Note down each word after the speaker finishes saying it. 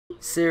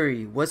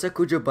Siri, what's a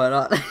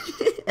CuChaBata?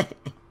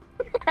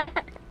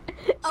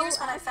 Here's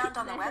what I found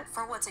on the web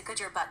for what's a good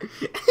your butt.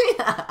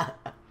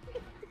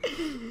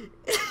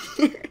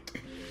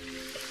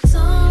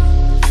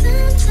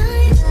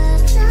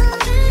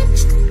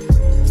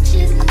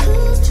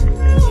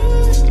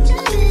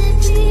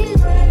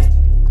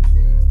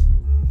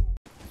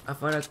 I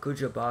found a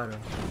CuChaBata.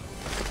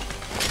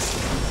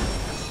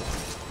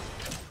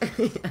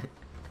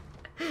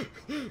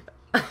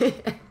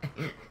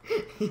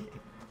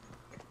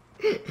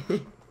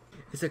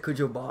 It's a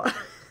CuChaBata.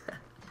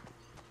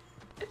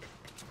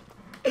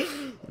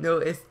 No,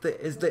 it's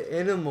the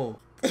animal.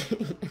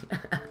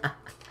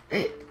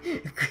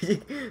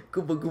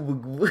 Gooba gooba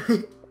gooba.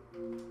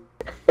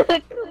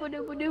 Gooba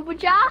dooba dooba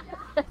ja.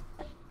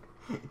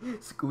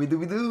 Scooby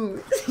dooby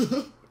doo.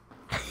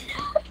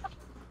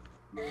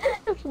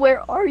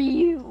 Where are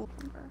you?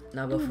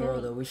 Nah, but for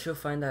real though, we should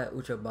find that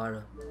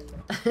CuChaBata.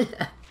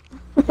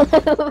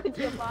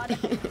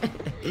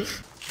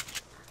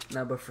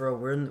 Nah, but for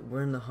real,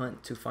 we're in the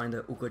hunt to find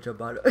the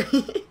CuChaBata.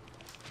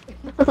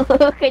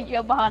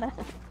 CuChaBata.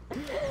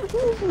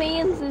 Whose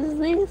man's is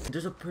this?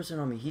 There's a person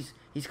on me. He's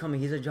coming.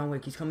 He's a John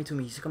Wick. He's coming to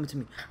me.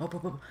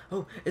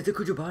 Oh, it's the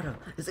CuChaBata.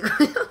 It's the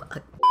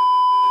CuChaBata.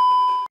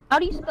 How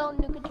do you spell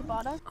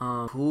CuChaBata?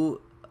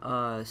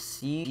 CuChaBata.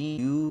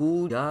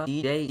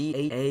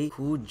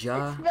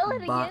 Spell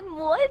it again.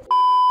 What?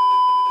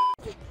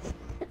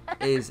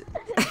 Is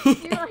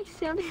You're like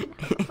sounding.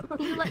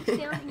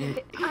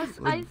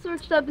 I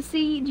searched up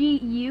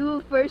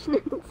CGU first.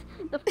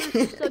 The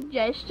first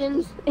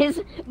suggestions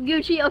is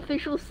Gucci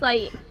official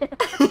site.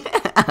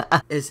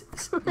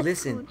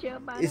 Listen.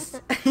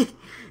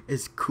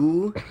 It's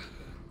cool.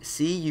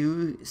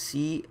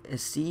 C-U-C-J.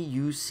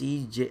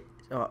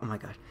 Oh my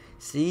god.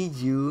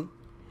 C-U-C-H-A.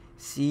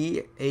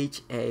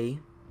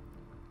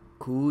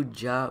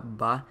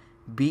 CuChaBata.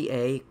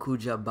 B-A.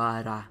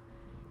 CuChaBata.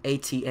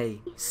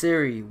 A-T-A.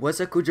 Siri, what's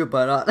a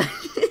CuChaBata?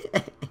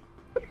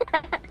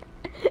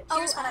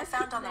 Here's what I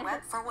found on the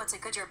web for what's a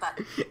good your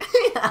butt.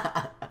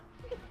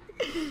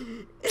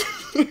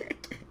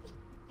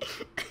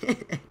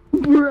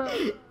 Bro.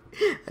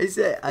 I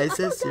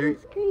said Siri.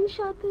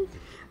 Screenshot this.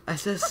 I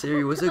said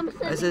Siri, what's a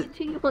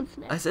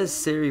I said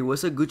Siri,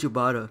 what's a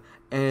CuChaBata?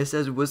 And it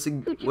says what's a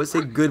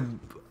good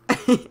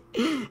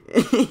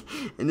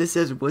and it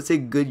says what's a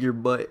good your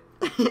butt.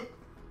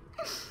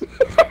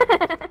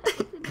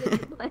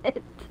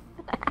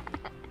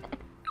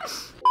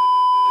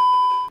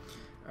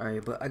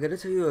 Alright, but I gotta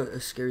tell you a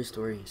scary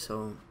story,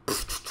 so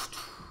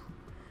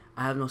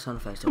I have no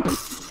sound effects. So.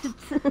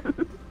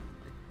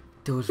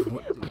 There was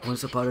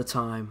once upon a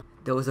time,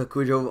 there was a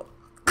CuChaBata.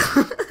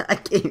 I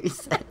can't even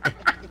say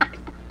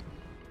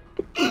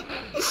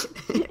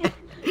it.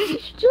 You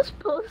should just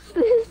post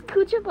this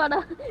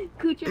CuChaBata.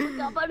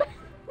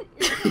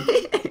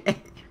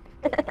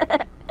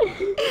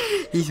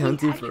 He's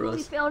hunting for us.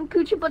 We found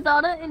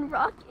CuChaBata in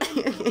Rock.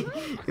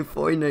 In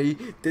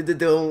FORTNITE.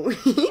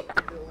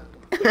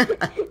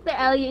 The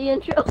alien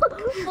intro.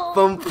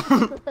 Bum,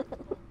 bum.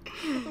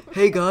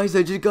 Hey guys,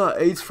 I just got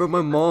AIDS from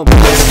my mom.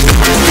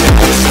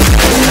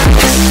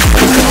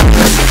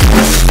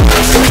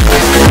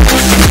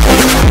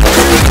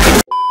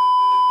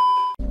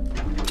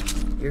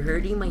 You're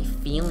hurting my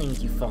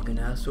feelings, you fucking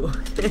asshole.